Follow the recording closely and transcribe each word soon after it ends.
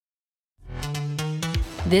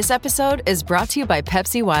This episode is brought to you by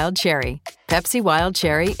Pepsi Wild Cherry. Pepsi Wild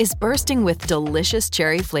Cherry is bursting with delicious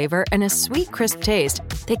cherry flavor and a sweet, crisp taste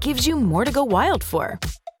that gives you more to go wild for.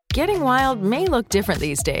 Getting wild may look different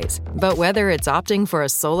these days, but whether it's opting for a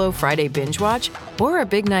solo Friday binge watch or a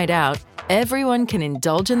big night out, everyone can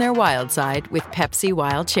indulge in their wild side with Pepsi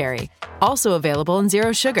Wild Cherry. Also available in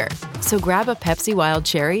Zero Sugar. So grab a Pepsi Wild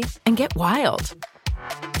Cherry and get wild.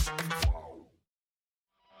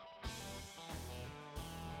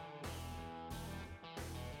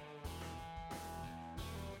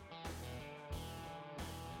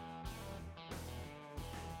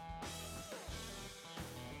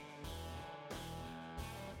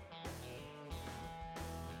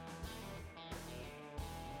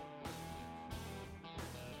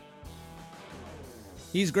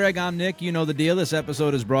 He's Greg, I'm Nick. You know the deal. This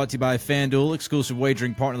episode is brought to you by FanDuel, exclusive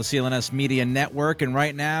wagering partner of the CLNS Media Network. And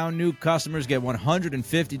right now, new customers get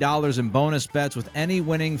 $150 in bonus bets with any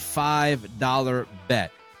winning $5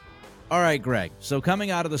 bet. All right, Greg. So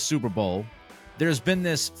coming out of the Super Bowl, there's been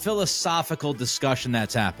this philosophical discussion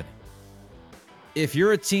that's happening. If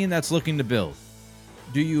you're a team that's looking to build,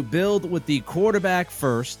 do you build with the quarterback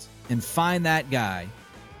first and find that guy,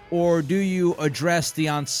 or do you address the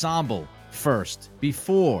ensemble first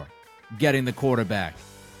before getting the quarterback?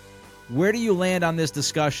 Where do you land on this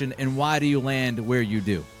discussion, and why do you land where you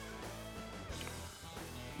do?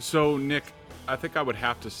 So, Nick, I think I would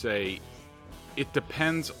have to say it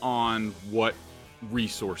depends on what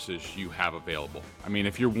resources you have available. I mean,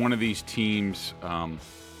 if you're one of these teams, I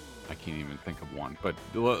can't even think of one, but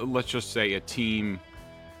let's just say a team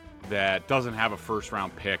that doesn't have a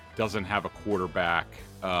first-round pick, doesn't have a quarterback,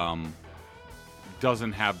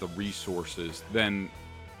 doesn't have the resources, then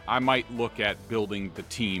I might look at building the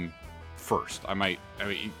team first. I mean,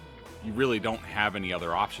 you really don't have any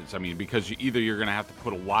other options. I mean, because you're going to have to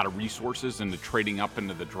put a lot of resources into trading up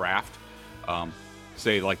into the draft.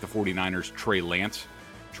 Say like the 49ers Trey Lance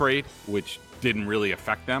trade, which didn't really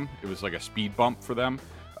affect them. It was like a speed bump for them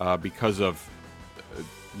because of,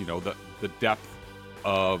 the depth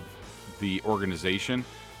of the organization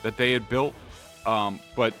that they had built.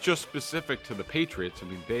 But just specific to the Patriots, I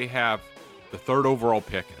mean, they have the 3rd overall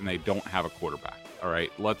pick and they don't have a quarterback. All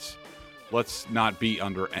right, let's not be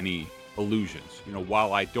under any illusions.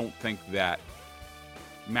 While I don't think that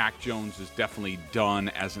Mac Jones is definitely done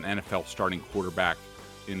as an NFL starting quarterback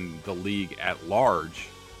in the league at large,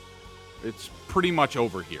 it's pretty much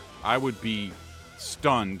over here. I would be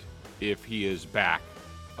stunned if he is back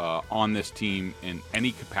on this team in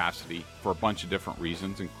any capacity for a bunch of different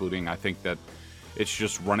reasons, including I think that it's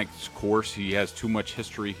just run its course. He has too much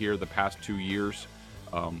history here the past 2 years.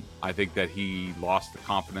 I think that he lost the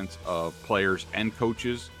confidence of players and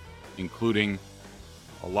coaches, including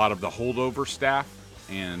a lot of the holdover staff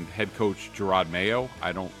and head coach Gerard Mayo.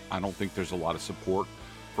 I don't think there's a lot of support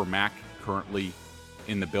for Mac currently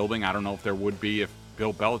in the building. I don't know if there would be if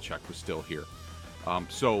Bill Belichick was still here.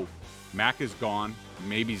 So Mac is gone.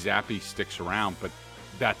 Maybe Zappe sticks around, but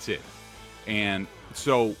that's it. And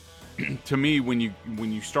so to me, when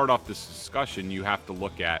you start off this discussion, you have to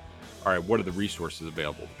look at, all right, what are the resources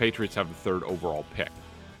available? The Patriots have the 3rd overall pick.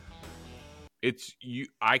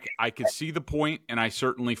 I can see the point, and I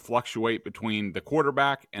certainly fluctuate between the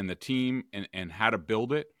quarterback and the team and how to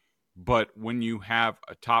build it. But when you have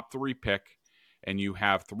a top 3 pick and you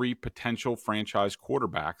have 3 potential franchise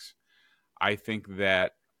quarterbacks, I think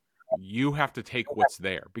that you have to take what's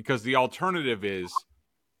there, because the alternative is,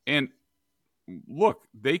 and look,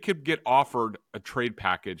 they could get offered a trade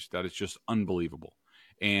package that is just unbelievable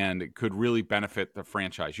and it could really benefit the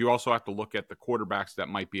franchise. You also have to look at the quarterbacks that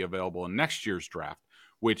might be available in next year's draft,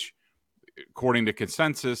 which, according to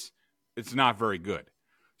consensus, it's not very good.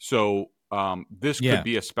 So this could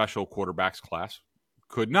be a special quarterbacks class.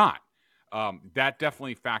 Could not. That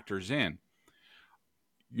definitely factors in.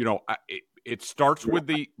 It starts with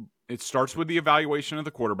the evaluation of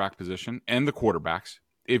the quarterback position and the quarterbacks.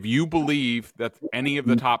 If you believe that any of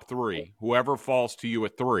the top 3, whoever falls to you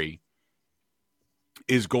at 3,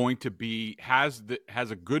 is going to be has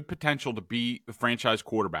a good potential to be the franchise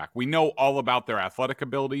quarterback. We know all about their athletic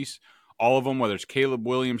abilities, all of them, whether it's Caleb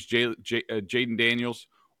Williams, Jaden Daniels,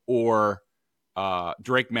 or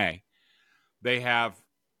Drake May. They have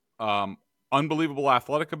unbelievable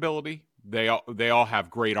athletic ability. They all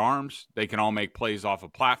have great arms. They can all make plays off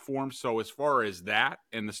of platforms. So as far as that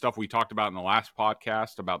and the stuff we talked about in the last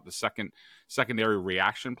podcast about the secondary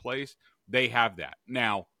reaction plays, they have that.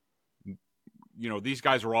 Now, these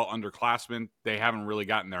guys are all underclassmen. They haven't really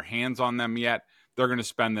gotten their hands on them yet. They're going to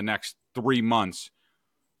spend the next 3 months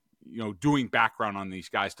doing background on these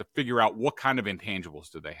guys to figure out what kind of intangibles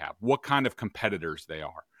do they have, what kind of competitors they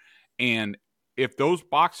are. And if those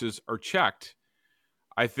boxes are checked,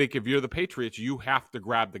 I think if you're the Patriots, you have to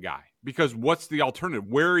grab the guy, because what's the alternative?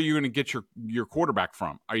 Where are you going to get your quarterback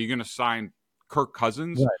from? Are you going to sign Kirk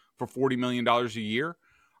Cousins for $40 million a year?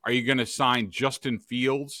 Are you going to sign Justin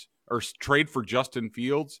Fields or trade for Justin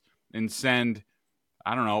Fields and send,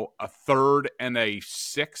 I don't know, a third and a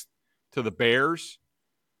sixth to the Bears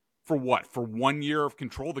for what? For 1 year of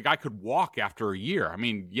control? The guy could walk after a year. I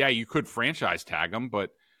mean, yeah, you could franchise tag him,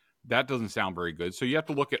 but that doesn't sound very good. So you have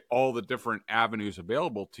to look at all the different avenues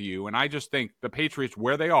available to you. And I just think the Patriots,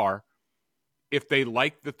 where they are, if they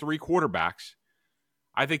like the three quarterbacks,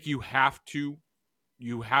 I think you have to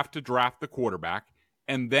draft the quarterback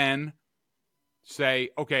and then say,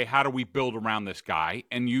 okay, how do we build around this guy,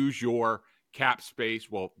 and use your cap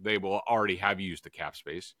space? Well, they will already have used the cap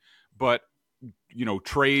space, but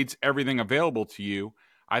trades, everything available to you.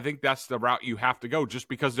 I think that's the route you have to go, just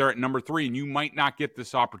because they're at number 3 and you might not get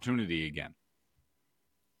this opportunity again.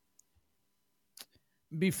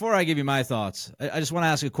 Before I give you my thoughts, I just want to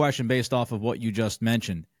ask a question based off of what you just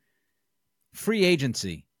mentioned. Free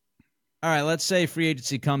agency. All right, let's say free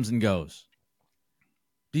agency comes and goes.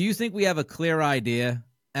 Do you think we have a clear idea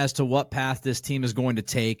as to what path this team is going to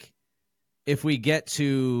take if we get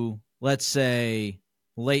to, let's say,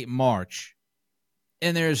 late March,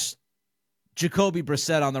 and there's Jacoby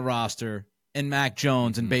Brissett on the roster and Mac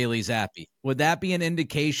Jones and Bailey Zappi? Would that be an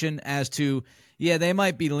indication as to, yeah, they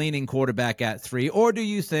might be leaning quarterback at 3? Or do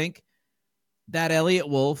you think that Elliott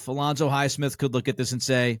Wolf, Alonzo Highsmith could look at this and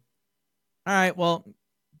say, all right, well,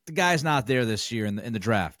 the guy's not there this year in the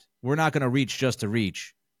draft. We're not going to reach just to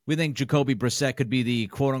reach. We think Jacoby Brissett could be the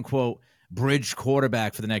quote-unquote bridge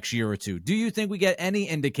quarterback for the next year or two. Do you think we get any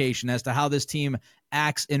indication as to how this team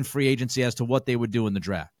acts in free agency as to what they would do in the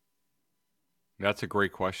draft? That's a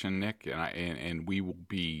great question, Nick, and we will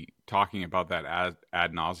be talking about that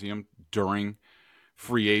ad nauseum during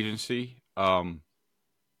free agency.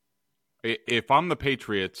 If I'm the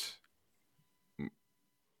Patriots,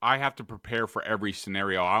 I have to prepare for every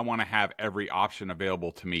scenario. I want to have every option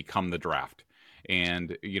available to me come the draft.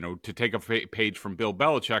 And, to take a page from Bill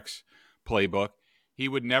Belichick's playbook, he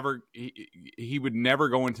would never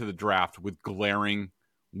go into the draft with glaring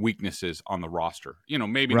weaknesses on the roster.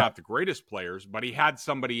 Maybe not the greatest players, but he had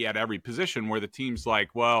somebody at every position where the team's like,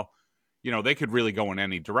 well, they could really go in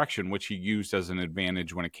any direction, which he used as an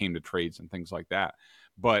advantage when it came to trades and things like that.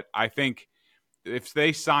 But I think if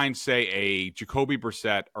they sign, say, a Jacoby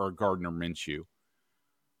Brissett or a Gardner Minshew,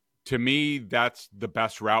 to me, that's the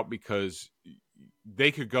best route, because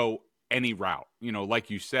they could go any route. Like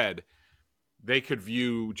you said, they could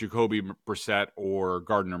view Jacoby Brissett or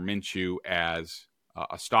Gardner Minshew as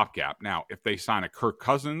a stopgap. Now, if they sign a Kirk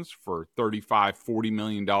Cousins for $35-40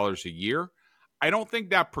 million a year, I don't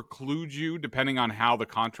think that precludes you, depending on how the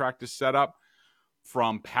contract is set up,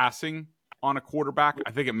 from passing on a quarterback.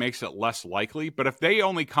 I think it makes it less likely. But if they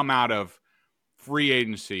only come out of free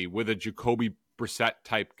agency with a Jacoby Brissett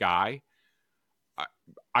type guy,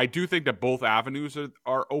 I do think that both avenues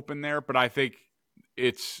are open there, but I think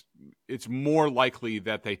it's more likely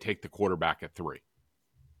that they take the quarterback at 3.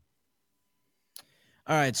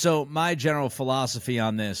 All right, so my general philosophy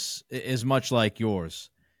on this is much like yours.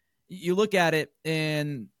 You look at it,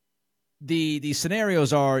 and the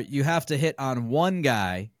scenarios are you have to hit on one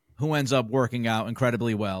guy who ends up working out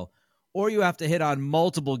incredibly well, or you have to hit on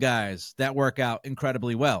multiple guys that work out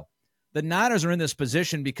incredibly well. The Niners are in this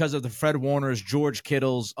position because of the Fred Warners, George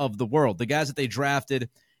Kittles of the world, the guys that they drafted,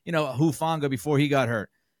 Hufanga before he got hurt,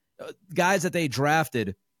 guys that they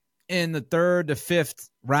drafted in the 3rd to 5th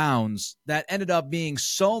rounds that ended up being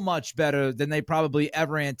so much better than they probably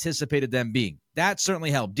ever anticipated them being. That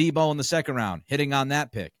certainly helped. Debo in the 2nd round, hitting on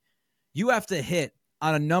that pick. You have to hit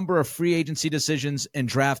on a number of free agency decisions and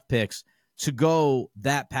draft picks to go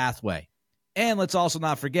that pathway. And let's also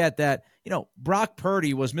not forget that, Brock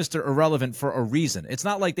Purdy was Mr. Irrelevant for a reason. It's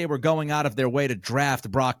not like they were going out of their way to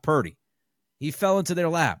draft Brock Purdy. He fell into their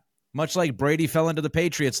lap, much like Brady fell into the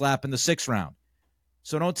Patriots' lap in the 6th round.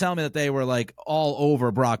 So don't tell me that they were all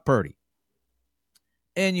over Brock Purdy.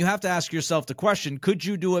 And you have to ask yourself the question, could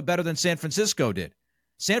you do it better than San Francisco did?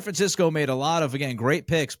 San Francisco made a lot of, again, great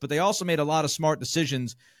picks, but they also made a lot of smart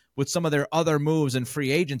decisions with some of their other moves in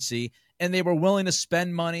free agency, and they were willing to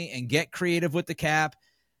spend money and get creative with the cap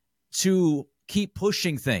to keep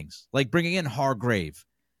pushing things, like bringing in Hargrave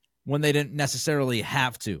when they didn't necessarily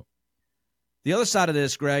have to. The other side of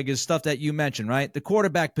this, Greg, is stuff that you mentioned, right? The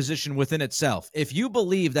quarterback position within itself. If you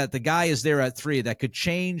believe that the guy is there at 3 that could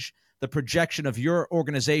change the projection of your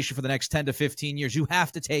organization for the next 10 to 15 years, you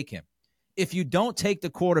have to take him. If you don't take the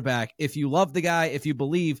quarterback, if you love the guy, if you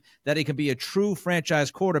believe that he can be a true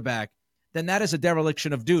franchise quarterback, then that is a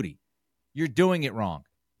dereliction of duty. You're doing it wrong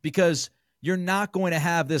because you're not going to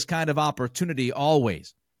have this kind of opportunity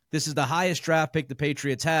always. This is the highest draft pick the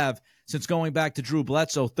Patriots have since going back to Drew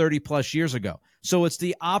Bledsoe 30-plus years ago. So it's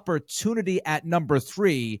the opportunity at number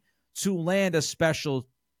 3 to land a special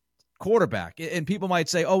quarterback. And people might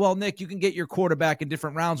say, oh, well, Nick, you can get your quarterback in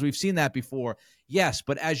different rounds. We've seen that before. Yes,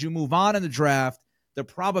 but as you move on in the draft, the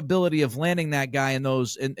probability of landing that guy in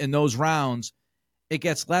those rounds, it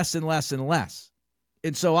gets less and less and less.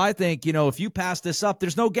 And so I think, if you pass this up,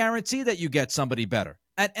 there's no guarantee that you get somebody better.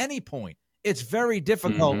 At any point, it's very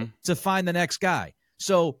difficult to find the next guy.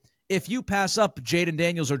 So if you pass up Jaden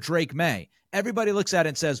Daniels or Drake May, everybody looks at it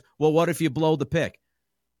and says, well, what if you blow the pick?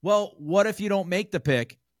 Well, what if you don't make the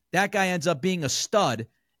pick? That guy ends up being a stud,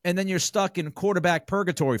 and then you're stuck in quarterback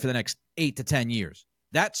purgatory for the next 8 to 10 years.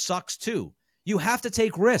 That sucks too. You have to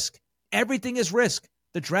take risk. Everything is risk.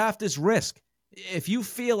 The draft is risk. If you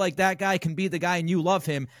feel like that guy can be the guy and you love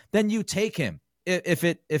him, then you take him. If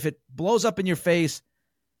it blows up in your face,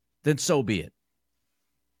 then so be it.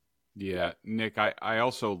 Yeah, Nick, I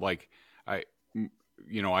also I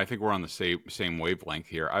think we're on the same wavelength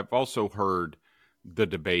here. I've also heard the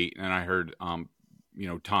debate, and I heard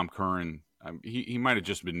Tom Curran, he might have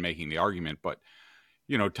just been making the argument, but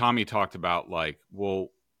Tommy talked about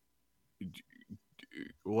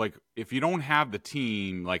if you don't have the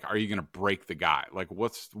team, are you going to break the guy?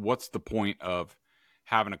 What's the point of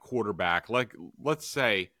having a quarterback? Let's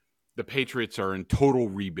say the Patriots are in total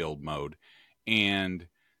rebuild mode and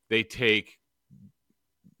they take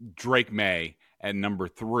Drake May at number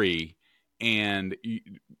 3, and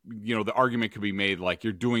the argument could be made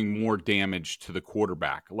you're doing more damage to the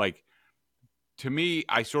quarterback. To me,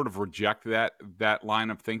 I sort of reject that line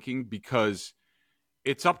of thinking because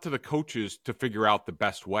it's up to the coaches to figure out the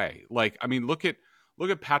best way. Look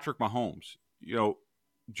at Patrick Mahomes.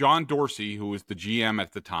 John Dorsey, who was the GM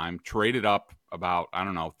at the time, traded up about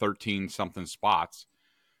 13 something spots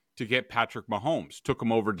to get Patrick Mahomes. Took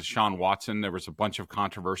him over Deshaun Watson. There was a bunch of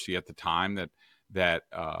controversy at the time that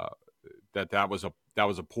was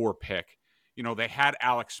a poor pick. They had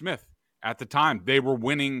Alex Smith at the time. They were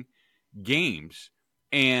winning games,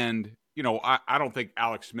 and I don't think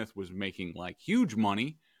Alex Smith was making huge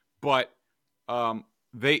money, but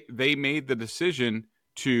they made the decision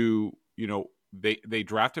to they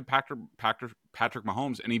drafted Patrick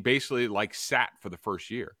Mahomes, and he basically sat for the first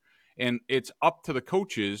year. And it's up to the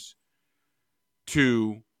coaches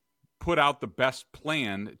to put out the best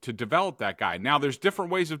plan to develop that guy. Now, there's different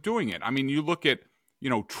ways of doing it. You look at,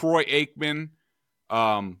 Troy Aikman,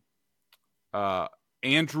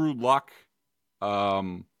 Andrew Luck.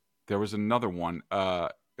 There was another one,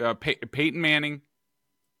 Peyton Manning,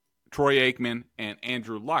 Troy Aikman, and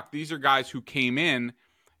Andrew Luck. These are guys who came in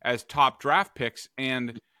as top draft picks,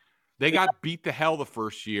 and they got beat to hell the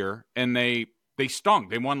first year, and they stunk.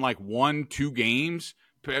 They won 1-2 games.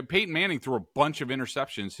 Peyton Manning threw a bunch of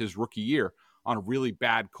interceptions his rookie year on a really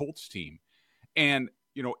bad Colts team. And,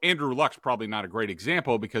 Andrew Luck's probably not a great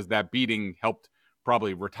example because that beating helped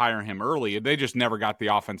probably retire him early. They just never got the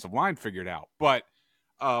offensive line figured out. But,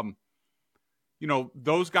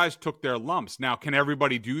 those guys took their lumps. Now, can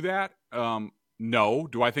everybody do that? No.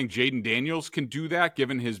 Do I think Jaden Daniels can do that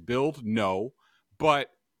given his build? No. But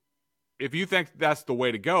if you think that's the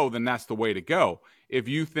way to go, then that's the way to go. If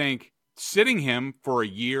you think sitting him for a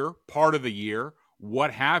year, part of the year,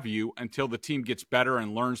 what have you, until the team gets better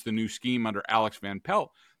and learns the new scheme under Alex Van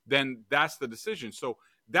Pelt, then that's the decision. So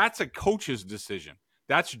that's a coach's decision.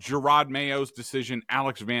 That's Gerard Mayo's decision,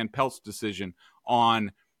 Alex Van Pelt's decision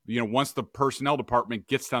on, once the personnel department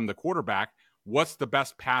gets them the quarterback, what's the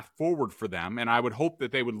best path forward for them? And I would hope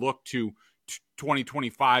that they would look to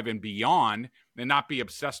 2025 and beyond and not be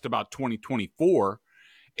obsessed about 2024.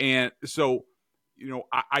 And so,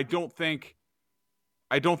 I don't think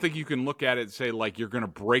you can look at it and say you're going to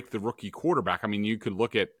break the rookie quarterback. You could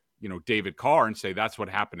look at, David Carr and say that's what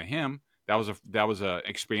happened to him. That was a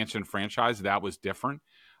expansion franchise. That was different.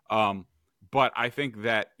 But I think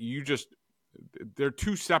that they're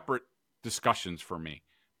two separate discussions for me.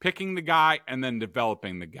 Picking the guy and then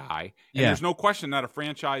developing the guy. And there's no question that a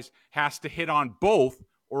franchise has to hit on both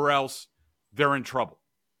or else they're in trouble.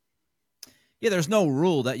 Yeah, there's no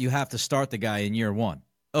rule that you have to start the guy in year one.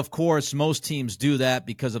 Of course, most teams do that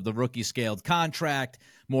because of the rookie scaled contract,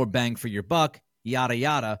 more bang for your buck, yada,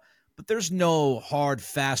 yada. But there's no hard,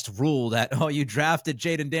 fast rule that, you drafted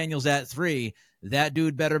Jaden Daniels at 3, that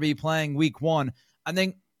dude better be playing week 1. I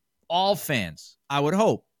think all fans, I would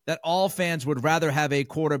hope, that all fans would rather have a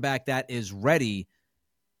quarterback that is ready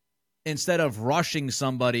instead of rushing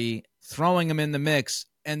somebody, throwing them in the mix,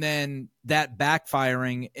 and then that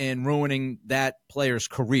backfiring and ruining that player's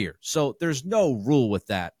career. So there's no rule with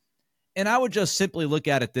that. And I would just simply look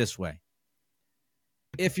at it this way.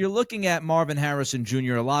 If you're looking at Marvin Harrison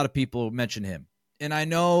Jr., a lot of people mention him. And I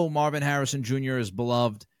know Marvin Harrison Jr. is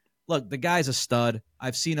beloved. Look, the guy's a stud.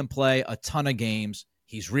 I've seen him play a ton of games.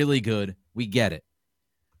 He's really good. We get it.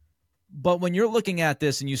 But when you're looking at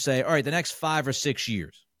this and you say, all right, the next 5 or 6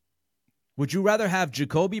 years, would you rather have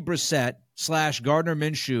Jacoby Brissett / Gardner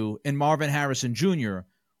Minshew and Marvin Harrison Jr.,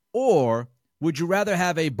 or would you rather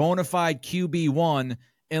have a bona fide QB1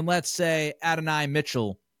 and let's say Adonai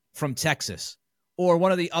Mitchell from Texas, or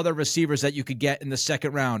one of the other receivers that you could get in the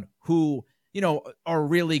second round who, are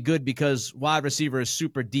really good because wide receiver is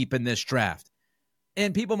super deep in this draft?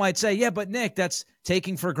 And people might say, yeah, but Nick, that's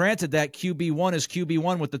taking for granted that QB1 is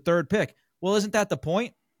QB1 with the third pick. Well, isn't that the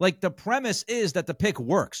point? Like, the premise is that the pick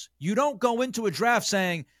works. You don't go into a draft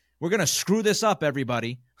saying, we're going to screw this up,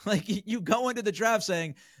 everybody. Like, you go into the draft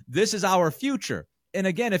saying, this is our future. And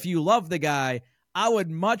again, if you love the guy, I would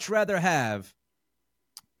much rather have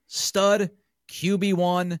stud,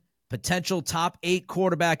 QB1, potential top 8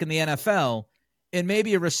 quarterback in the NFL, and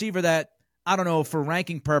maybe a receiver that, I don't know, for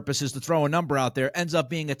ranking purposes, to throw a number out there, ends up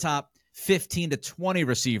being a top 15 to 20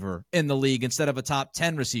 receiver in the league instead of a top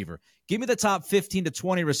 10 receiver. Give me the top 15 to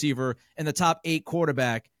 20 receiver and the top 8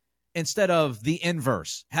 quarterback instead of the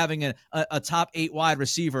inverse, having a top 8 wide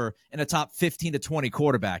receiver and a top 15 to 20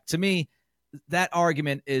 quarterback. To me, that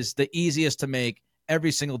argument is the easiest to make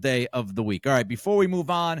every single day of the week. All right, before we move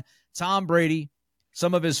on, Tom Brady,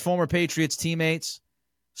 some of his former Patriots teammates,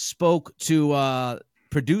 spoke to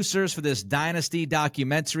producers for this Dynasty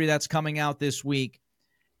documentary that's coming out this week.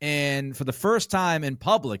 And for the first time in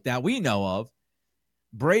public that we know of,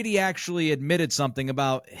 Brady actually admitted something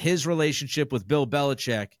about his relationship with Bill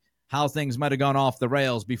Belichick, how things might have gone off the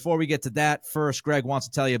rails. Before we get to that, first, Greg wants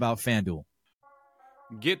to tell you about FanDuel.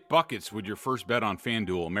 Get buckets with your first bet on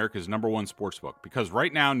FanDuel, America's #1 sportsbook, because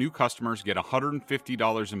right now new customers get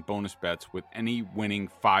 $150 in bonus bets with any winning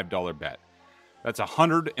 $5 bet. That's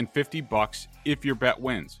 $150 if your bet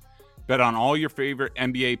wins. Bet on all your favorite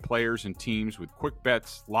NBA players and teams with quick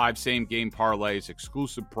bets, live same-game parlays,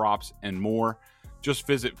 exclusive props, and more. Just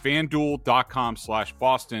visit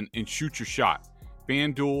FanDuel.com/Boston and shoot your shot.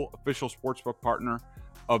 FanDuel, official sportsbook partner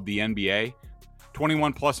of the NBA.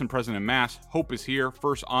 21 plus and present in Mass. Hope is here.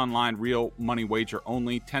 First online real money wager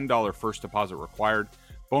only. $10 first deposit required.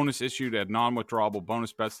 Bonus issued at non-withdrawable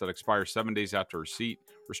bonus bets that expire 7 days after receipt.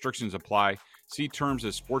 Restrictions apply. See terms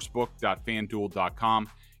at sportsbook.fanduel.com.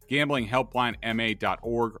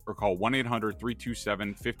 GamblingHelplineMA.org or call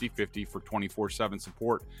 1-800-327-5050 for 24/7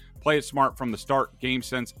 support. Play it smart from the start.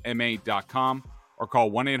 GameSenseMA.com or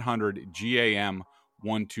call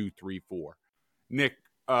 1-800-GAM-1234. Nick,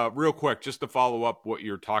 real quick, just to follow up what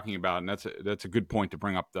you're talking about, and that's a good point to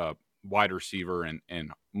bring up the wide receiver and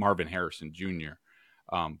Marvin Harrison Jr.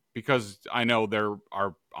 Because I know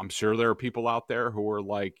I'm sure there are people out there who are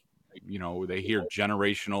like, they hear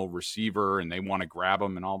generational receiver and they want to grab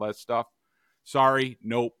them and all that stuff. Sorry,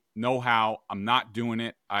 nope, no how. I'm not doing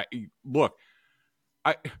it.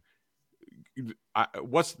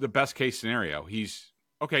 What's the best case scenario?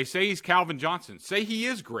 Say he's Calvin Johnson. Say he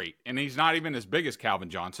is great and he's not even as big as Calvin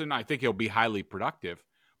Johnson. I think he'll be highly productive.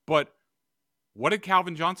 But what did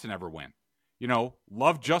Calvin Johnson ever win?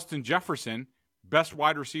 Love Justin Jefferson, best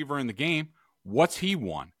wide receiver in the game. What's he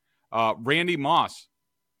won? Randy Moss,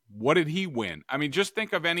 what did he win? I mean, just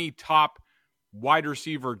think of any top wide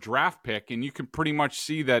receiver draft pick, and you can pretty much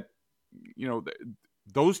see that,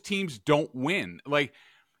 those teams don't win. Like,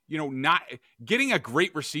 not getting a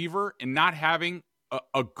great receiver and not having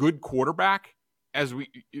a good quarterback,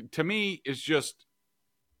 to me, is just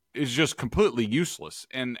completely useless.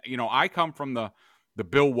 And, I come from the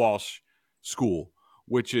Bill Walsh school,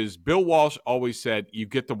 which is Bill Walsh always said, you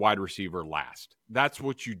get the wide receiver last. That's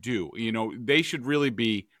what you do. They should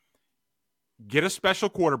really get a special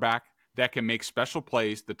quarterback that can make special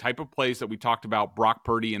plays, the type of plays that we talked about Brock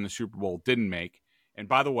Purdy in the Super Bowl didn't make. And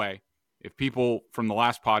by the way, if people from the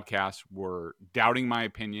last podcast were doubting my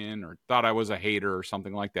opinion or thought I was a hater or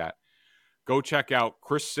something like that, go check out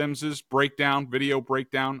Chris Sims's video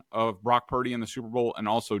breakdown of Brock Purdy in the Super Bowl, and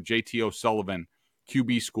also JT O'Sullivan,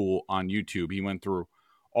 QB School on YouTube. He went through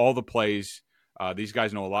all the plays. These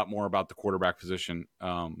guys know a lot more about the quarterback position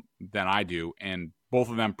than I do, and both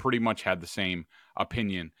of them pretty much had the same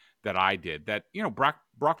opinion that I did, that,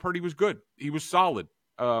 Brock Purdy was good. He was solid,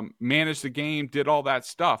 managed the game, did all that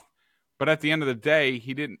stuff. But at the end of the day,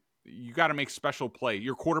 he didn't you got to make special play.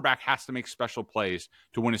 Your quarterback has to make special plays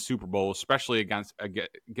to win a Super Bowl, especially against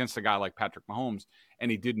a guy like Patrick Mahomes,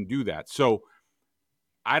 and he didn't do that. So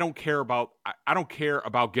I don't care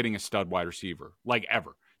about getting a stud wide receiver, like,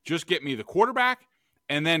 ever. Just get me the quarterback,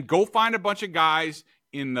 and then go find a bunch of guys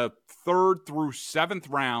in the 3rd through 7th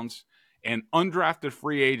rounds and undrafted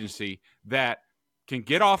free agency that can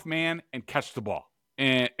get off man and catch the ball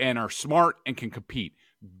and are smart and can compete.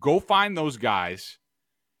 Go find those guys,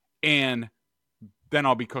 and then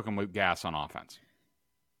I'll be cooking with gas on offense.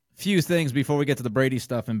 Few things before we get to the Brady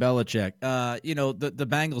stuff and Belichick. The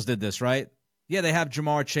Bengals did this, right? Yeah, they have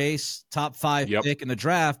Jamar Chase, top 5 pick in the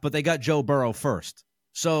draft, but they got Joe Burrow first.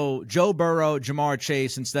 So Joe Burrow, Jamar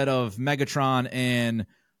Chase instead of Megatron and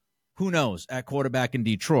who knows at quarterback in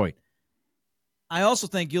Detroit. I also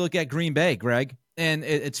think you look at Green Bay, Greg, and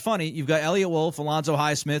it's funny. You've got Elliott Wolf, Alonzo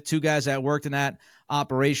Highsmith, 2 guys that worked in that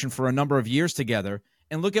operation for a number of years together.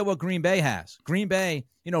 And look at what Green Bay has. Green Bay,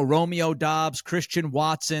 Romeo Doubs, Christian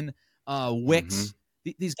Watson, Wicks.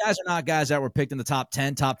 These guys are not guys that were picked in the top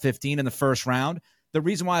 10, top 15 in the first round. The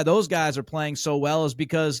reason why those guys are playing so well is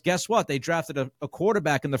because, guess what? They drafted a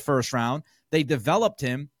quarterback in the first round. They developed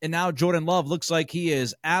him, and now Jordan Love looks like he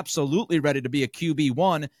is absolutely ready to be a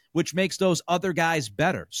QB1, which makes those other guys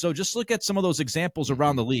better. So just look at some of those examples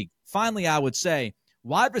around the league. Finally, I would say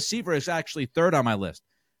wide receiver is actually 3rd on my list.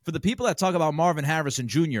 For the people that talk about Marvin Harrison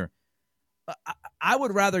Jr., I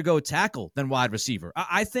would rather go tackle than wide receiver.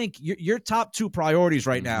 I think your top 2 priorities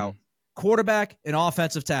right now, quarterback and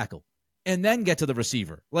offensive tackle, and then get to the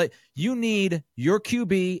receiver. Like, you need your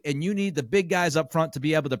QB and you need the big guys up front to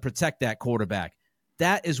be able to protect that quarterback.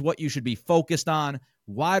 That is what you should be focused on.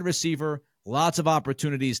 Wide receiver, lots of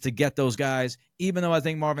opportunities to get those guys, even though I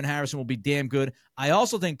think Marvin Harrison will be damn good. I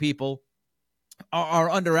also think people are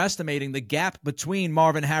underestimating the gap between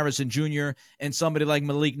Marvin Harrison Jr. and somebody like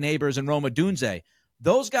Malik Neighbors and Rome Odunze.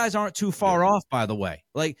 Those guys aren't too far off, by the way.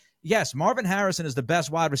 Like, yes, Marvin Harrison is the best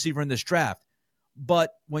wide receiver in this draft, but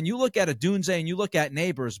when you look at Odunze and you look at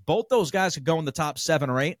Neighbors, both those guys could go in the top 7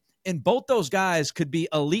 or 8, and both those guys could be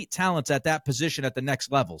elite talents at that position at the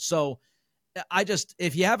next level. So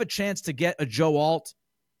if you have a chance to get a Joe Alt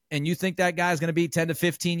and you think that guy's going to be 10 to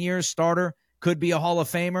 15 years starter, could be a Hall of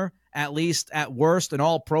Famer, at least at worst, an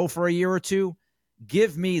all-pro for a year or 2,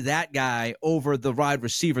 give me that guy over the wide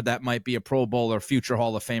receiver that might be a Pro Bowler, future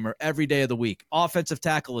Hall of Famer every day of the week. Offensive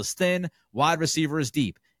tackle is thin. Wide receiver is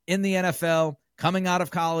deep. In the NFL, coming out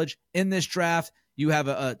of college, in this draft, you have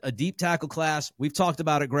a deep tackle class. We've talked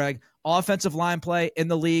about it, Greg. Offensive line play in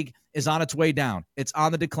the league is on its way down. It's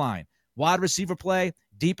on the decline. Wide receiver play,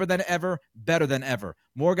 deeper than ever, better than ever.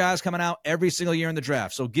 More guys coming out every single year in the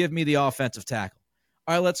draft. So give me the offensive tackle.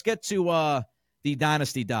 All right, let's get to the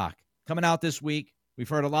Dynasty doc. Coming out this week. We've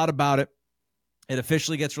heard a lot about it. It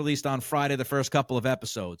officially gets released on Friday, the first couple of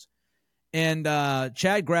episodes. And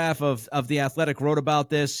Chad Graff of The Athletic wrote about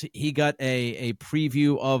this. He got a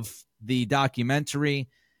preview of the documentary,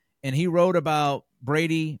 and he wrote about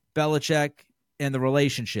Brady, Belichick, and the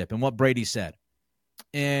relationship and what Brady said.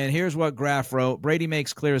 And here's what Graff wrote. Brady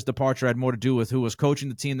makes clear his departure had more to do with who was coaching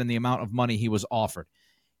the team than the amount of money he was offered.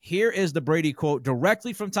 Here is the Brady quote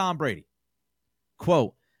directly from Tom Brady.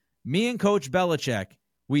 Quote, "Me and Coach Belichick,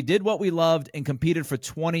 we did what we loved and competed for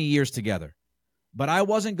 20 years together. But I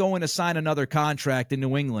wasn't going to sign another contract in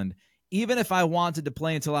New England, even if I wanted to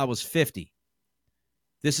play until I was 50.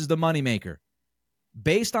 This is the moneymaker.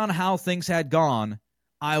 Based on how things had gone,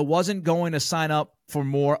 I wasn't going to sign up for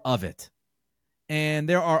more of it." And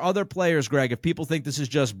there are other players, Greg, if people think this is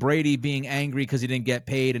just Brady being angry because he didn't get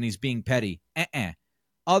paid and he's being petty.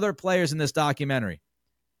 Other players in this documentary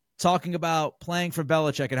talking about playing for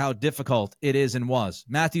Belichick and how difficult it is and was.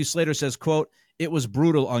 Matthew Slater says, quote, "It was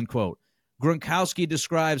brutal," unquote. Gronkowski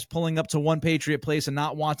describes pulling up to one Patriot place and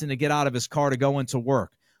not wanting to get out of his car to go into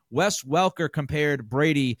work. Wes Welker compared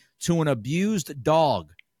Brady to an abused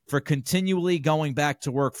dog for continually going back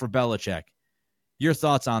to work for Belichick. Your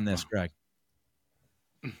thoughts on this, Greg?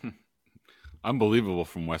 Unbelievable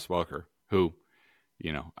from Wes Welker, who,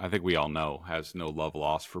 I think we all know has no love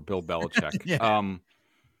lost for Bill Belichick.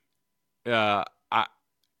 Yeah.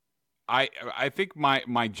 I think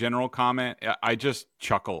my general comment, I just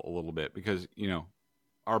chuckle a little bit because,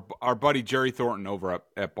 our buddy Jerry Thornton over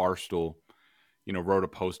at Barstool, wrote a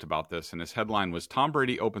post about this, and his headline was "Tom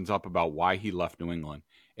Brady opens up about why he left New England,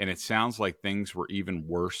 and it sounds like things were even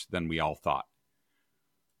worse than we all thought."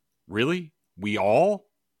 Really? We all?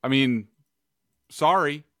 I mean,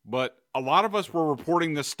 sorry, but a lot of us were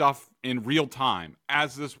reporting this stuff in real time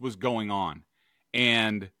as this was going on.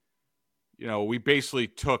 And, we basically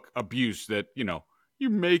took abuse that, you're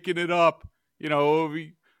making it up.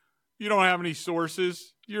 You don't have any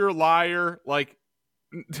sources. You're a liar. Like,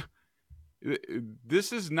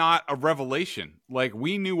 this is not a revelation. Like,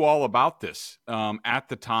 we knew all about this at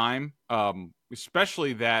the time,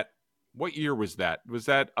 especially that. What year was that? Was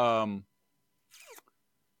that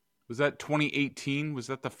 2018? Was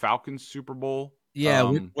that the Falcons Super Bowl?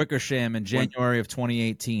 Yeah, Wickersham in January of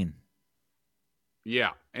 2018.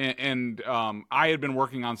 Yeah, and I had been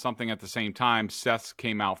working on something at the same time. Seth's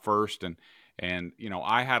came out first, and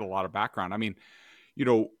I had a lot of background. I mean,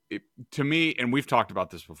 to me, and we've talked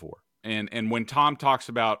about this before, and when Tom talks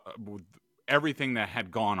about everything that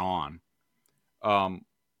had gone on,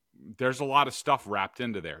 there's a lot of stuff wrapped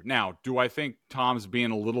into there. Now, do I think Tom's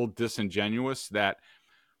being a little disingenuous?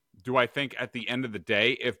 Do I think at the end of the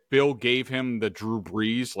day, if Bill gave him the Drew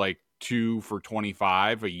Brees, like 2 for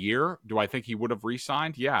 $25 a year, do I think he would have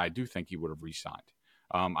re-signed? Yeah, I do think he would have re-signed.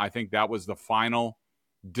 I think that was the final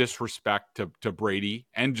disrespect to Brady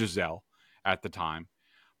and Giselle at the time.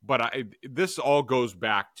 But this all goes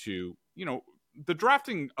back to, the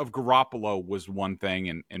drafting of Garoppolo was one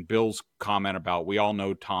thing, and Bill's comment about, we all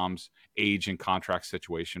know Tom's age and contract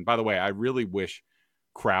situation. By the way, I really wish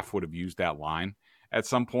Kraft would have used that line at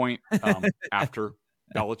some point after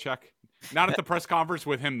Belichick. Not at the press conference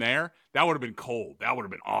with him there. That would have been cold. That would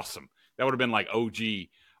have been awesome. That would have been like OG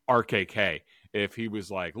RKK if he was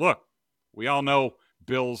like, look, we all know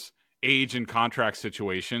Bill's age and contract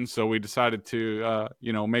situation, so we decided to,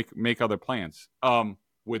 make other plans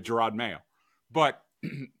with Gerard Mayo. But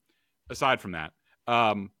aside from that,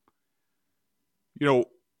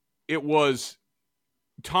 it was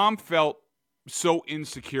Tom felt so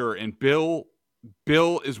insecure, and Bill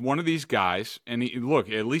is one of these guys, and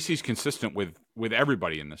at least he's consistent with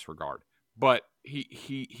everybody in this regard. But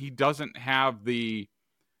he doesn't have the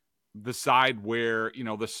side where,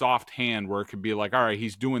 the soft hand where it could be like, all right,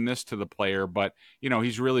 he's doing this to the player, but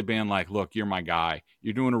he's really being like, look, you're my guy.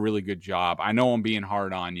 You're doing a really good job. I know I'm being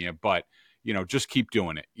hard on you, but just keep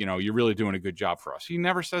doing it. You're really doing a good job for us. He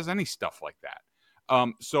never says any stuff like that.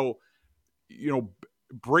 So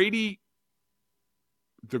Brady,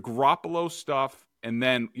 the Garoppolo stuff, and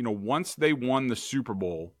then once they won the Super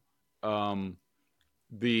Bowl, the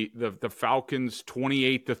Falcons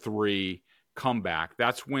 28-3 comeback.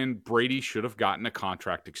 That's when Brady should have gotten a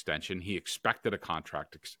contract extension. He expected a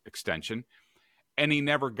contract extension, and he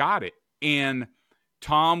never got it. And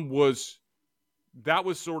Tom that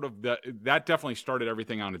was sort of that definitely started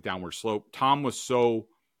everything on a downward slope. Tom was so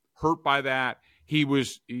hurt by that.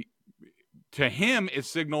 To him, it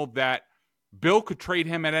signaled that Bill could trade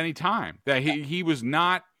him at any time, that he was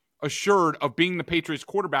not assured of being the Patriots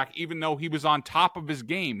quarterback, even though he was on top of his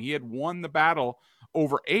game. He had won the battle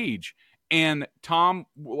over age. And Tom,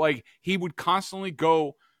 he would constantly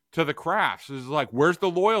go to the Crafts. It's like, where's the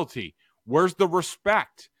loyalty? Where's the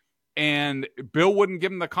respect? And Bill wouldn't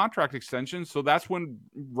give him the contract extension. So that's when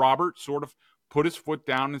Robert sort of put his foot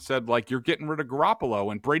down and said, you're getting rid of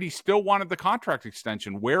Garoppolo. And Brady still wanted the contract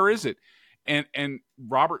extension. Where is it? And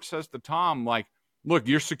Robert says to Tom, look,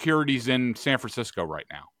 your security's in San Francisco right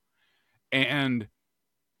now. And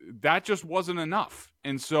that just wasn't enough.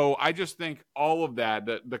 And so I just think all of that,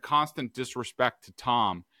 the constant disrespect to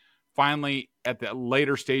Tom, finally, at the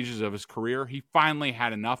later stages of his career, he finally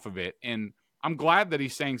had enough of it. And I'm glad that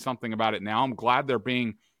he's saying something about it now. I'm glad they're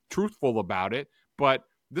being truthful about it. But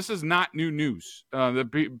this is not new news.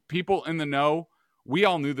 The people in the know, we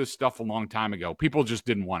all knew this stuff a long time ago. People just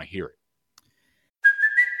didn't want to hear it.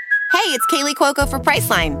 Hey, it's Kaylee Cuoco for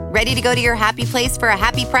Priceline. Ready to go to your happy place for a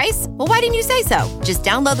happy price? Well, why didn't you say so? Just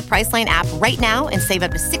download the Priceline app right now and save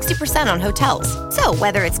up to 60% on hotels. So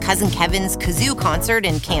whether it's Cousin Kevin's Kazoo Concert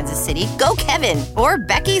in Kansas City, go Kevin, or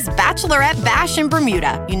Becky's Bachelorette Bash in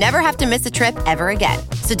Bermuda, you never have to miss a trip ever again.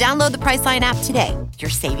 So download the Priceline app today. Your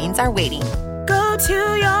savings are waiting. Go to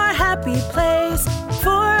your happy place for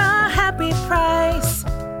a happy price.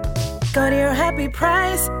 Go to your happy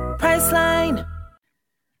price, Priceline.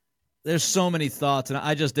 There's so many thoughts, and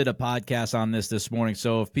I just did a podcast on this morning,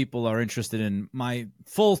 so if people are interested in my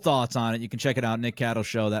full thoughts on it, you can check it out, Nick Cattle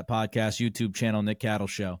Show, that podcast, YouTube channel, Nick Cattle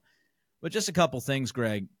Show. But just a couple things,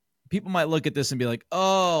 Greg. People might look at this and be like,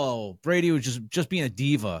 oh, Brady was just being a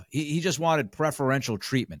diva. He just wanted preferential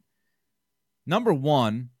treatment. Number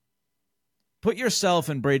one, put yourself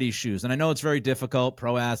in Brady's shoes. And I know it's very difficult,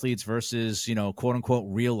 pro athletes versus, quote-unquote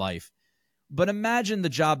real life. But imagine the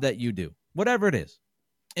job that you do, whatever it is.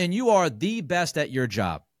 And you are the best at your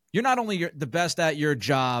job. You're not only the best at your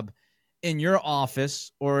job in your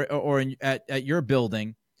office or at your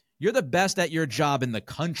building, you're the best at your job in the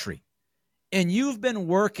country. And you've been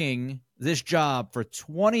working this job for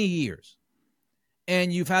 20 years.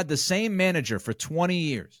 And you've had the same manager for 20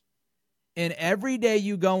 years. And every day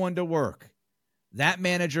you go into work, that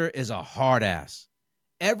manager is a hard ass.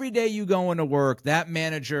 Every day you go into work, that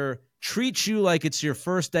manager treats you like it's your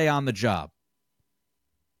first day on the job.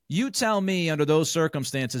 You tell me under those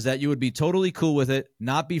circumstances that you would be totally cool with it,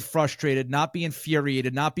 not be frustrated, not be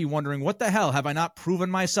infuriated, not be wondering, what the hell? Have I not proven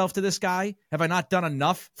myself to this guy? Have I not done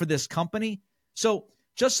enough for this company? So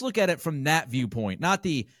just look at it from that viewpoint, not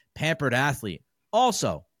the pampered athlete.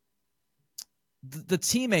 Also, the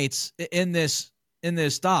teammates in this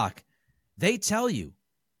doc, they tell you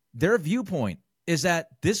their viewpoint is that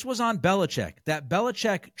this was on Belichick, that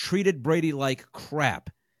Belichick treated Brady like crap.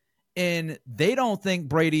 And they don't think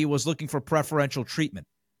Brady was looking for preferential treatment.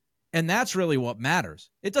 And that's really what matters.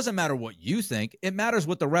 It doesn't matter what you think. It matters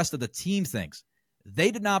what the rest of the team thinks. They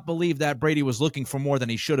did not believe that Brady was looking for more than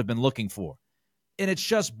he should have been looking for. And it's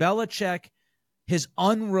just Belichick, his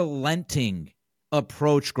unrelenting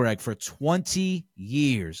approach, Greg, for 20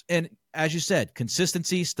 years. And as you said,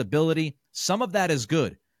 consistency, stability, some of that is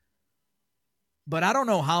good. But I don't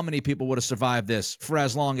know how many people would have survived this for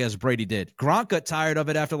as long as Brady did. Gronk got tired of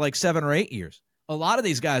it after like 7 or 8 years. A lot of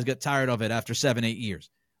these guys got tired of it after 7, 8 years.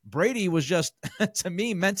 Brady was just, to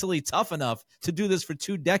me, mentally tough enough to do this for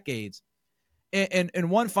 2 decades. And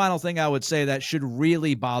one final thing I would say that should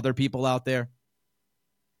really bother people out there.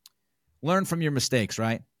 Learn from your mistakes,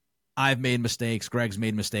 right? I've made mistakes. Greg's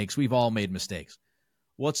made mistakes. We've all made mistakes.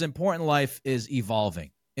 What's important in life is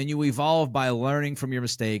evolving. And you evolve by learning from your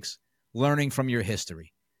mistakes, learning from your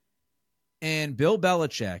history. And Bill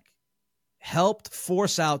Belichick helped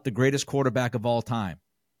force out the greatest quarterback of all time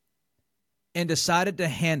and decided to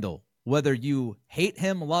handle whether you hate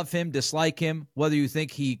him, love him, dislike him, whether you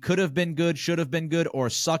think he could have been good, should have been good, or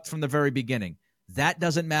sucked from the very beginning. That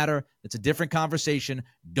doesn't matter. It's a different conversation.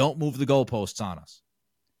 Don't move the goalposts on us.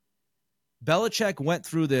 Belichick went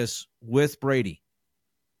through this with Brady,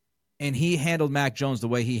 and he handled Mac Jones the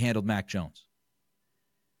way he handled Mac Jones.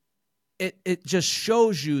 It just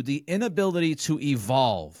shows you the inability to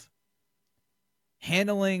evolve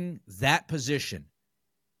handling that position.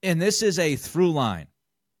 And this is a through line.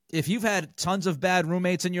 If you've had tons of bad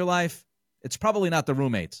roommates in your life, it's probably not the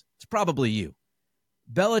roommates. It's probably you.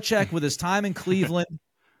 Belichick, with his time in Cleveland,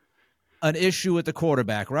 an issue with the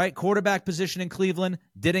quarterback, right? Quarterback position in Cleveland,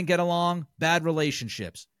 didn't get along, bad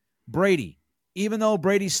relationships. Brady, even though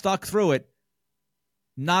Brady stuck through it,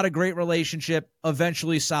 not a great relationship,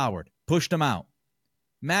 eventually soured. Pushed him out.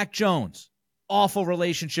 Mac Jones, awful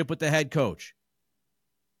relationship with the head coach.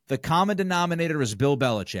 The common denominator is Bill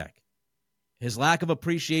Belichick. His lack of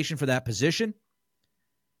appreciation for that position,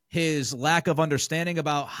 his lack of understanding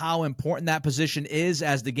about how important that position is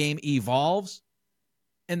as the game evolves,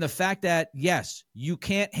 and the fact that, yes, you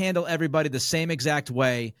can't handle everybody the same exact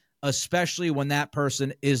way, especially when that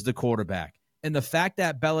person is the quarterback. And the fact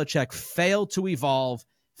that Belichick failed to evolve,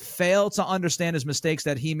 failed to understand his mistakes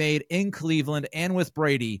that he made in Cleveland and with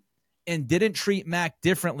Brady, and didn't treat Mac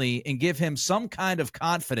differently and give him some kind of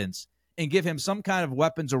confidence and give him some kind of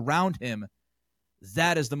weapons around him,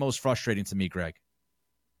 that is the most frustrating to me, Greg.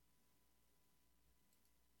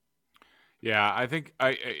 Yeah, I think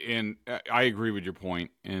I agree with your point,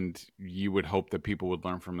 and you would hope that people would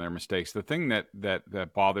learn from their mistakes. The thing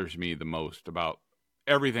that bothers me the most about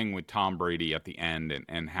everything with Tom Brady at the end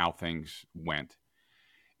and how things went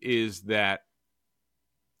is that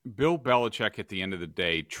Bill Belichick at the end of the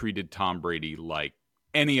day treated Tom Brady like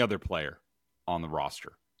any other player on the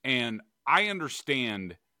roster. And I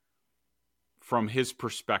understand from his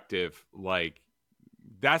perspective, like,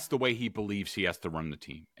 that's the way he believes he has to run the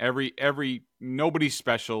team. Nobody's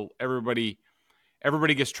special. Everybody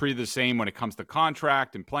gets treated the same when it comes to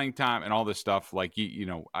contract and playing time and all this stuff. Like,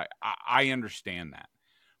 I understand that.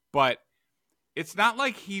 But it's not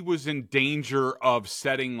like he was in danger of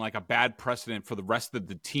setting like a bad precedent for the rest of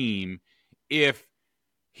the team if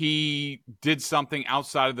he did something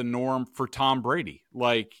outside of the norm for Tom Brady,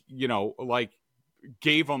 like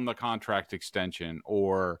gave him the contract extension,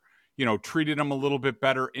 or, treated him a little bit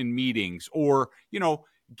better in meetings, or,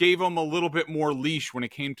 gave him a little bit more leash when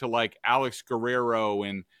it came to like Alex Guerrero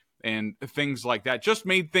and things like that. Just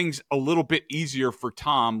made things a little bit easier for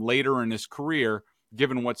Tom later in his career,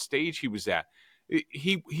 given what stage he was at.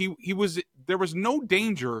 There was no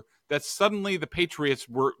danger that suddenly the Patriots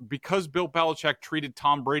were, because Bill Belichick treated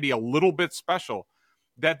Tom Brady a little bit special,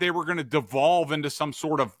 that they were going to devolve into some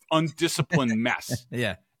sort of undisciplined mess.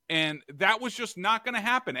 Yeah. And that was just not going to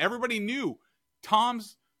happen. Everybody knew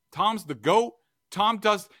Tom's the GOAT.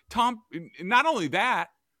 Not only that,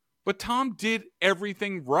 but Tom did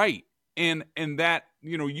everything right. And that,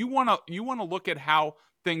 you want to look at how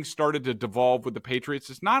things started to devolve with the Patriots.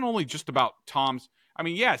 It's not only just about Tom's I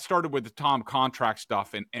mean, yeah, it started with the Tom contract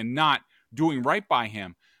stuff and not doing right by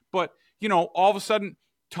him. But, all of a sudden,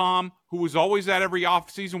 Tom, who was always at every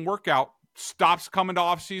off-season workout, stops coming to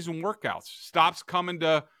off-season workouts, stops coming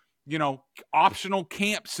to, optional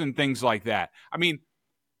camps and things like that. I mean,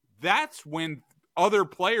 that's when other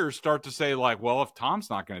players start to say, like, well, if Tom's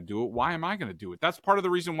not going to do it, why am I going to do it? That's part of the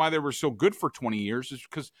reason why they were so good for 20 years is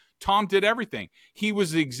because Tom did everything. He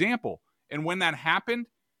was the example. And when that happened,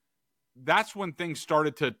 that's when things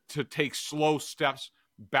started to take slow steps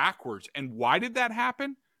backwards. And why did that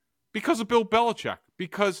happen? Because of Bill Belichick.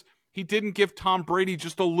 Because he didn't give Tom Brady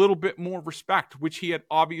just a little bit more respect, which he had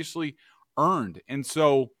obviously earned. And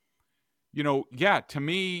so, to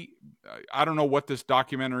me, I don't know what this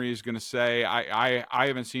documentary is going to say. I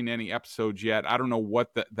haven't seen any episodes yet. I don't know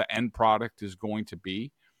what the end product is going to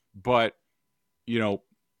be. But,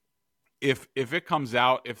 if it comes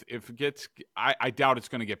out, if it gets, I doubt it's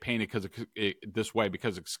going to get painted this way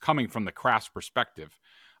because it's coming from the Kraft's perspective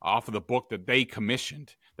off of the book that they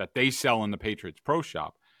commissioned, that they sell in the Patriots Pro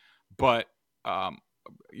Shop. But,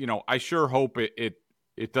 I sure hope it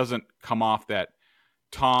doesn't come off that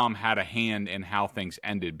Tom had a hand in how things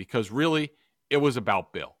ended, because really it was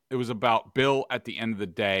about Bill. It was about Bill at the end of the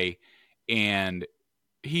day, and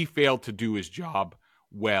he failed to do his job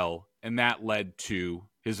well, and that led to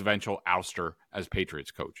his eventual ouster as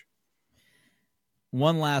Patriots coach.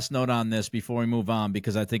 One last note on this before we move on,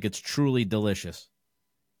 because I think it's truly delicious.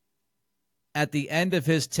 At the end of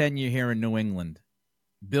his tenure here in New England,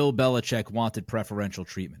 Bill Belichick wanted preferential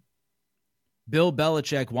treatment. Bill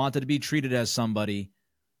Belichick wanted to be treated as somebody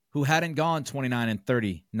who hadn't gone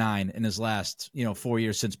 29-39 in his last, 4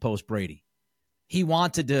 years since post-Brady. He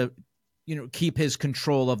wanted to, keep his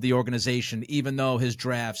control of the organization, even though his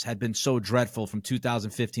drafts had been so dreadful from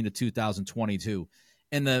 2015 to 2022.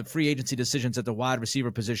 And the free agency decisions at the wide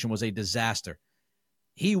receiver position was a disaster.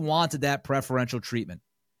 He wanted that preferential treatment.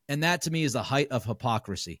 And that, to me, is the height of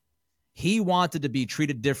hypocrisy. He wanted to be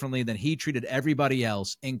treated differently than he treated everybody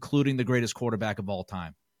else, including the greatest quarterback of all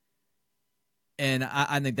time. And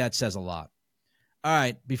I think that says a lot. All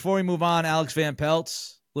right, before we move on, Alex Van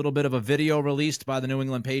Pelt's, a little bit of a video released by the New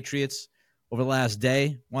England Patriots over the last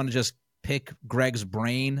day. Want to just pick Greg's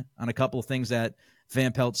brain on a couple of things that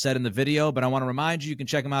Van Pelt said in the video, but I want to remind you can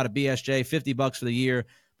check him out at BSJ, $50 for the year.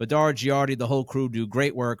 Bedard, Giardi, the whole crew do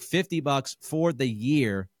great work. $50 for the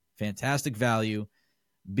year. Fantastic value.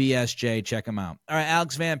 BSJ, check him out. All right,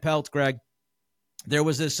 Alex Van Pelt, Greg. There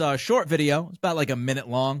was this short video. It's about like a minute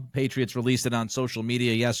long. Patriots released it on social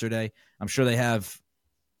media yesterday. I'm sure they have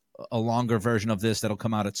a longer version of this that'll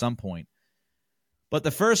come out at some point. But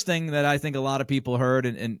the first thing that I think a lot of people heard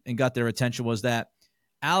and got their attention was that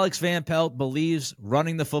Alex Van Pelt believes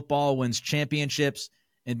running the football wins championships,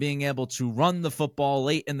 and being able to run the football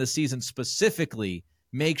late in the season specifically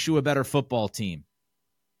makes you a better football team.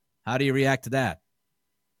 How do you react to that?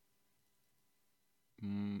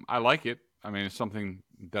 I like it. I mean, it's something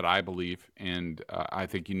that I believe, and I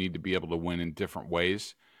think you need to be able to win in different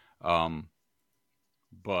ways.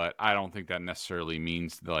 But I don't think that necessarily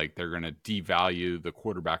means like they're going to devalue the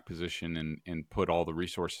quarterback position and put all the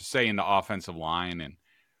resources, say, in the offensive line and,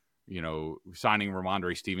 signing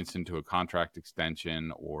Ramondre Stevenson to a contract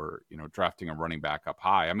extension or, drafting a running back up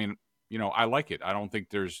high. I mean, I like it. I think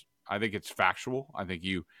it's factual. I think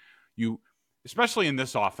you especially in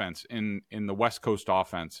this offense, in the West Coast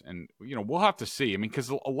offense. And, we'll have to see. I mean, because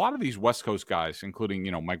a lot of these West Coast guys, including,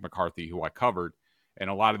 Mike McCarthy, who I covered, and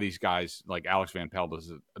a lot of these guys, like Alex Van Pelt,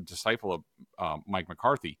 is a disciple of Mike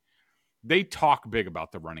McCarthy, they talk big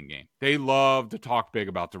about the running game. They love to talk big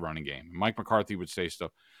about the running game. Mike McCarthy would say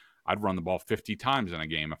stuff, I'd run the ball 50 times in a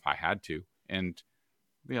game if I had to. And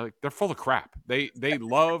they're full of crap. They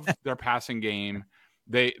love their passing game.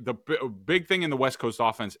 The big thing in the West Coast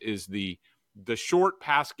offense is the short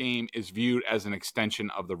pass game is viewed as an extension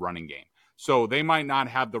of the running game. So they might not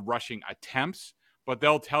have the rushing attempts, but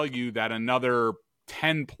they'll tell you that another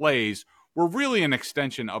 10 plays were really an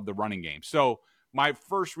extension of the running game. So my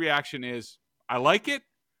first reaction is I like it,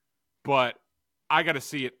 but I got to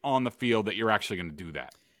see it on the field that you're actually going to do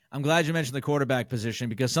that. I'm glad you mentioned the quarterback position,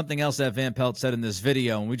 because something else that Van Pelt said in this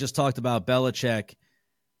video, and we just talked about Belichick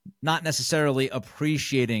not necessarily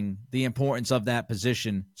appreciating the importance of that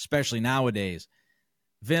position, especially nowadays.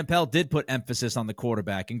 Van Pelt did put emphasis on the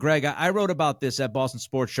quarterback. And, Greg, I wrote about this at Boston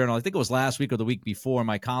Sports Journal. I think it was last week or the week before,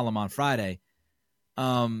 my column on Friday.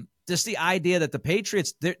 Just the idea that the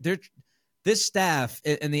Patriots, this staff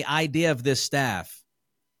and the idea of this staff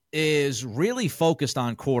is really focused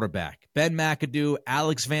on quarterback. Ben McAdoo,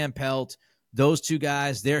 Alex Van Pelt, those two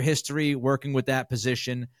guys, their history working with that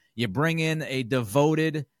position. You bring in a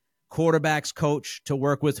devoted quarterbacks coach to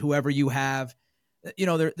work with whoever you have.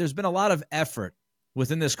 There's been a lot of effort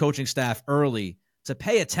within this coaching staff early to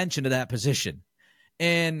pay attention to that position.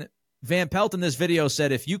 And Van Pelt in this video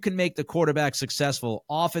said, if you can make the quarterback successful,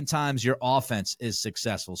 oftentimes your offense is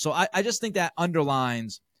successful. So I just think that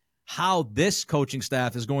underlines how this coaching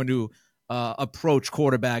staff is going to approach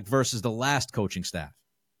quarterback versus the last coaching staff.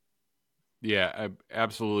 Yeah,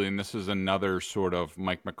 absolutely. And this is another sort of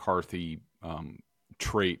Mike McCarthy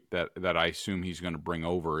trait that I assume he's going to bring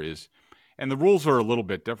over is, and the rules are a little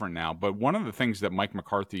bit different now, but one of the things that Mike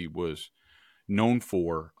McCarthy was known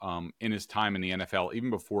for in his time in the NFL, even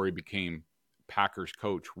before he became Packers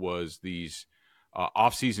coach, was these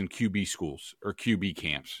off-season QB schools or QB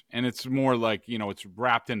camps. And it's more like, it's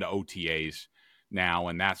wrapped into OTAs now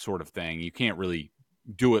and that sort of thing. You can't really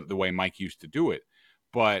do it the way Mike used to do it.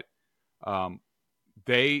 But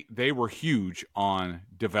they were huge on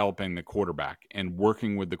developing the quarterback and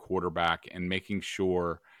working with the quarterback and making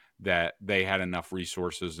sure that they had enough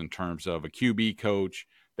resources in terms of a QB coach,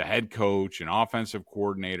 the head coach, an offensive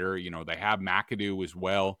coordinator. They have McAdoo as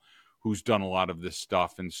well, who's done a lot of this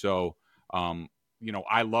stuff. And so,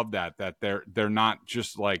 I love that they're not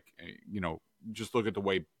just like, just look at the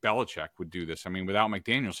way Belichick would do this. I mean, without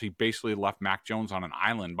McDaniels, he basically left Mac Jones on an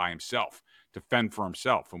island by himself to fend for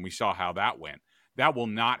himself. And we saw how that went. That will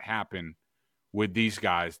not happen with these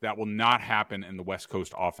guys. That will not happen in the West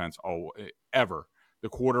Coast offense ever. The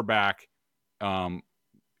quarterback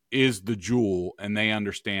is the jewel, and they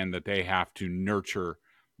understand that they have to nurture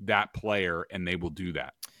that player, and they will do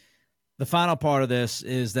that. The final part of this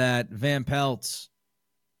is that Van Pelt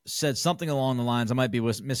said something along the lines, I might be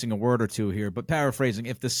missing a word or two here, but paraphrasing,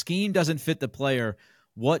 if the scheme doesn't fit the player,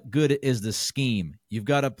 what good is the scheme? You've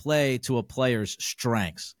got to play to a player's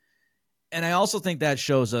strengths. And I also think that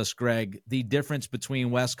shows us, Greg, the difference between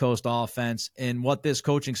West Coast offense and what this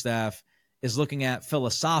coaching staff is looking at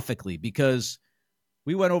philosophically, because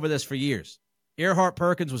we went over this for years. Earhart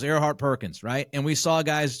Perkins was Earhart Perkins, right? And we saw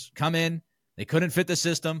guys come in, they couldn't fit the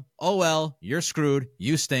system. Oh, well, you're screwed.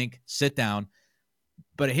 You stink. Sit down.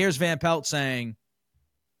 But here's Van Pelt saying,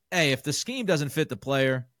 hey, if the scheme doesn't fit the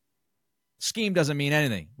player, scheme doesn't mean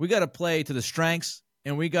anything. We got to play to the strengths,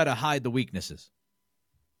 and we got to hide the weaknesses.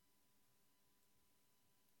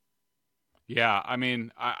 Yeah, I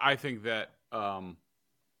mean, I think that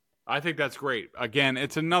I think that's great. Again,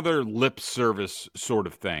 it's another lip service sort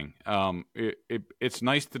of thing. It's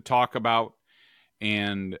nice to talk about,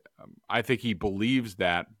 and I think he believes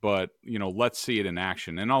that, but, let's see it in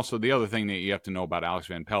action. And also the other thing that you have to know about Alex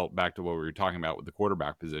Van Pelt, back to what we were talking about with the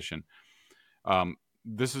quarterback position,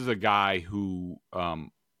 this is a guy who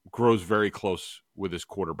grows very close with his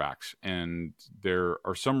quarterbacks. And there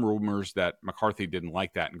are some rumors that McCarthy didn't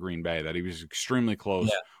like that in Green Bay, that he was extremely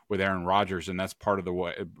close with Aaron Rodgers, and that's part of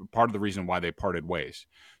the reason why they parted ways.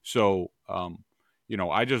 So,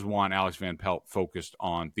 I just want Alex Van Pelt focused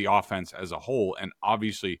on the offense as a whole, and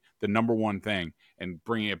obviously the number one thing, and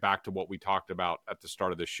bringing it back to what we talked about at the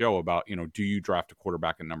start of the show about, do you draft a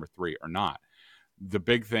quarterback at number 3 or not? The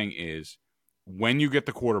big thing is when you get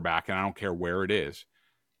the quarterback, and I don't care where it is,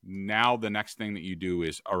 now the next thing that you do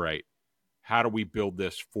is, all right, how do we build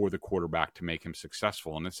this for the quarterback to make him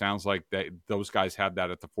successful? And it sounds like those guys have that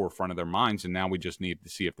at the forefront of their minds, and now we just need to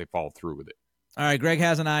see if they follow through with it. All right, Greg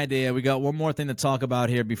has an idea. We got one more thing to talk about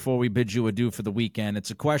here before we bid you adieu for the weekend. It's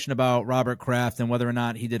a question about Robert Kraft and whether or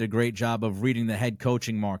not he did a great job of reading the head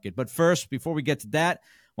coaching market. But first, before we get to that, I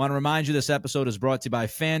want to remind you this episode is brought to you by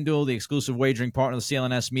FanDuel, the exclusive wagering partner of the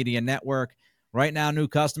CLNS Media Network. Right now, new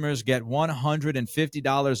customers get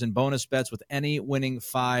 $150 in bonus bets with any winning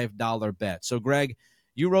 $5 bet. So, Greg,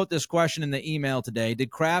 you wrote this question in the email today.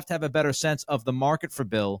 Did Kraft have a better sense of the market for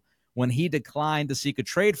Bill when he declined to seek a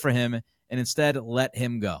trade for him and instead let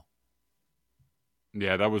him go?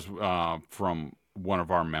 Yeah, that was from one of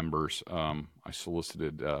our members. I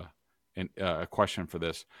solicited a question for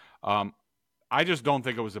this. I just don't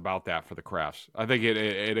think it was about that for the Krafts. I think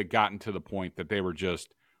it had gotten to the point that they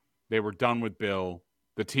were done with Bill.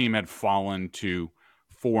 The team had fallen to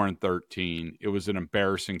 4-13. It was an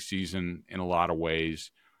embarrassing season in a lot of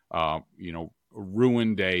ways.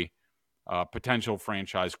 Ruined a potential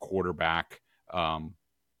franchise quarterback.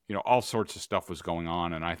 All sorts of stuff was going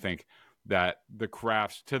on. And I think that the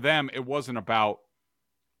Krafts, to them, it wasn't about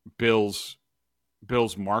Bill's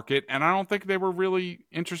market. And I don't think they were really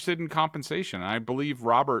interested in compensation. I believe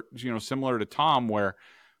Robert, similar to Tom, where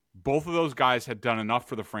both of those guys had done enough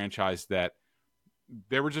for the franchise that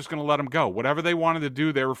they were just going to let them go. Whatever they wanted to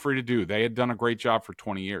do, they were free to do. They had done a great job for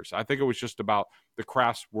 20 years. I think it was just about the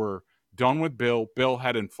Krafts were done with Bill. Bill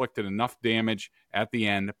had inflicted enough damage at the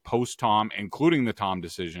end, post-Tom, including the Tom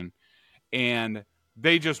decision, and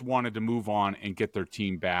they just wanted to move on and get their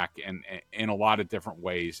team back, and in a lot of different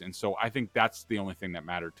ways. And so I think that's the only thing that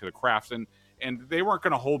mattered to the Crafts. And they weren't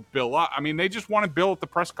going to hold Bill up. I mean, they just wanted Bill at the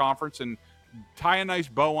press conference and tie a nice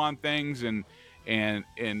bow on things. And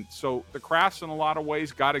so the Crafts in a lot of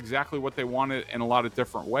ways got exactly what they wanted in a lot of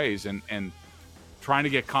different ways. And trying to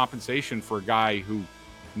get compensation for a guy who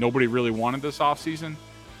nobody really wanted this offseason,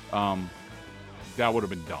 that would have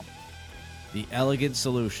been dumb. The elegant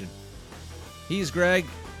solution. He's Greg.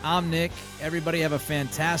 I'm Nick. Everybody have a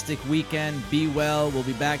fantastic weekend. Be well. We'll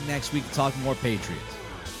be back next week to talk more Patriots.